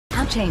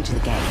changing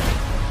the game.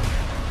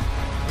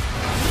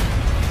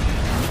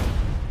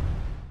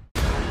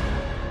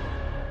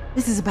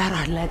 This is about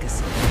our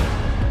legacy.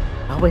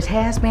 Always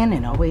has been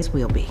and always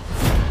will be.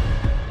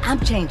 I'm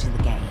changing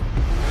the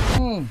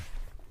game.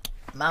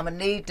 Mama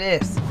need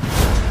this.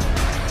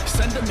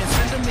 Send them in,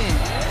 send them in.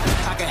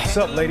 What's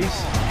up, ladies?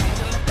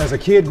 As a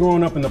kid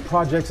growing up in the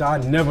projects, I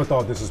never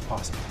thought this was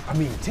possible. I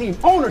mean, team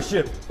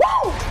ownership.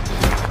 Woo!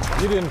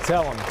 You didn't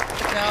tell them. No,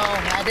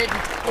 I didn't.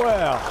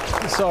 Well,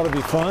 this ought to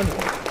be fun.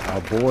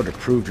 Our board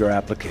approved your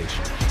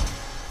application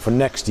for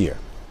next year.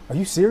 Are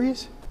you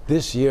serious?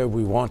 This year,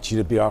 we want you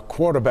to be our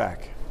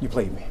quarterback. You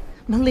played me.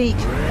 Malik,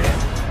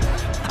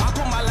 I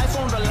put my life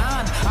on the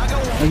line. I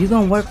go are you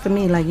gonna work for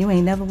me like you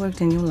ain't never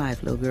worked in your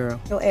life, little girl?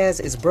 Your ass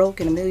is broke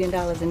and $1 million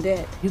in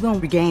debt. You're gonna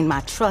regain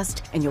my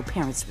trust and your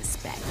parents'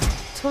 respect.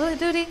 Toilet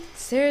duty?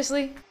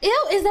 Seriously?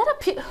 Ew, is that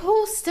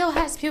who still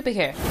has pubic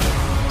hair?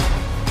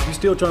 You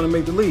still trying to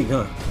make the league,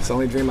 huh? It's the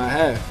only dream I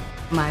have.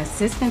 My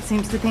assistant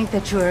seems to think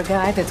that you're a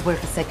guy that's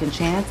worth a second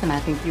chance, and I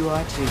think you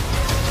are too.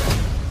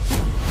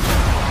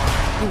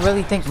 You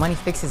really think money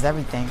fixes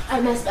everything?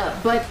 I messed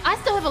up, but I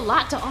still have a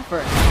lot to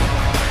offer.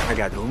 I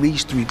got at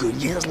least 3 good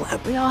years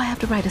left. We all have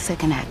to write a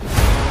second act.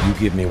 You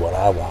give me what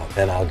I want,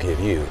 and I'll give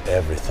you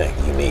everything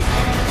you need.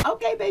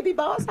 Okay, baby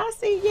boss, I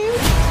see you.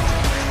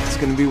 It's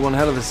gonna be one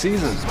hell of a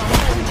season.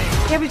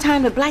 Every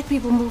time that black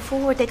people move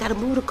forward, they gotta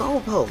move the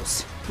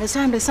goalposts. And it's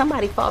time that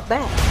somebody fought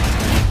back.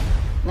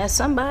 And that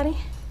somebody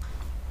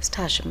is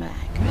Tasha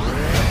Mack.